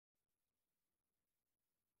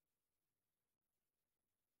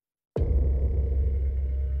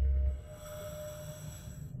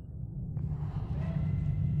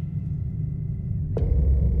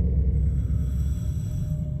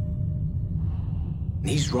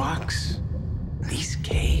These rocks, these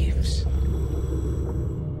caves.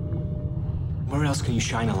 Where else can you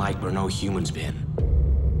shine a light where no human's been?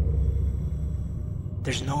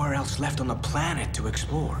 There's nowhere else left on the planet to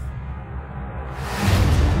explore.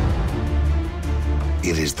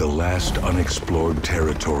 It is the last unexplored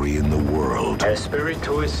territory in the world.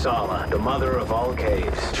 Espiritu Sala, the mother of all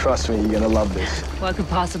caves. Trust me, you're gonna love this. What could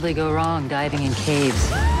possibly go wrong diving in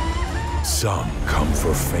caves? Some come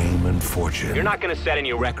for fame and fortune. You're not gonna set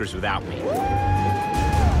any records without me.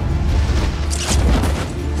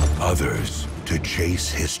 Others to chase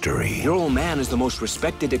history. Your old man is the most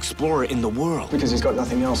respected explorer in the world. Because he's got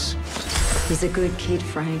nothing else. He's a good kid,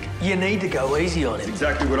 Frank. You need to go easy on him.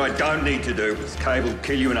 Exactly what I don't need to do. This cave will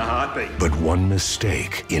kill you in a heartbeat. But one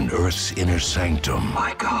mistake in Earth's inner sanctum.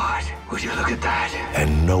 My God, would you look at that?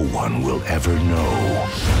 And no one will ever know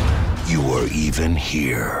you were even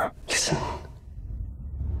here. Listen.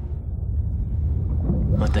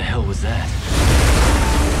 What the hell was that?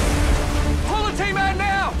 Pull the team out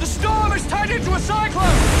now! The storm has turned into a cyclone!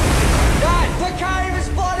 Dad, the cave is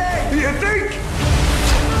flooding! You think?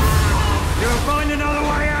 You'll find another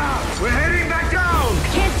way out. We're heading back down. I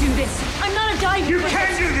can't do this. I'm not a diver. You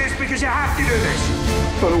can do this because you have to do this.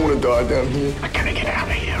 I don't want to die down here. I gotta get out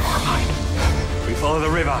of here, or am I? We follow the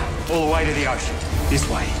river all the way to the ocean. This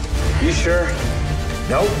way. You sure?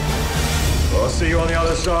 Nope. I'll see you on the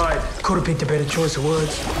other side. Could have picked a better choice of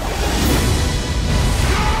words.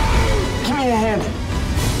 Give me a hand.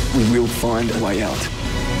 We will find a way out.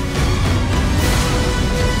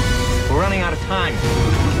 We're running out of time.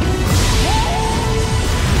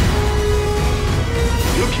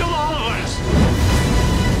 You'll kill all of us.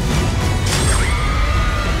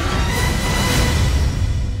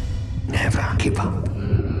 Never give up.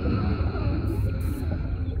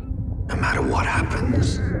 No matter what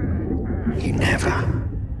happens, you never,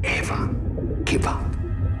 ever give up.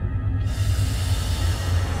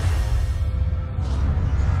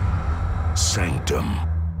 Sanctum.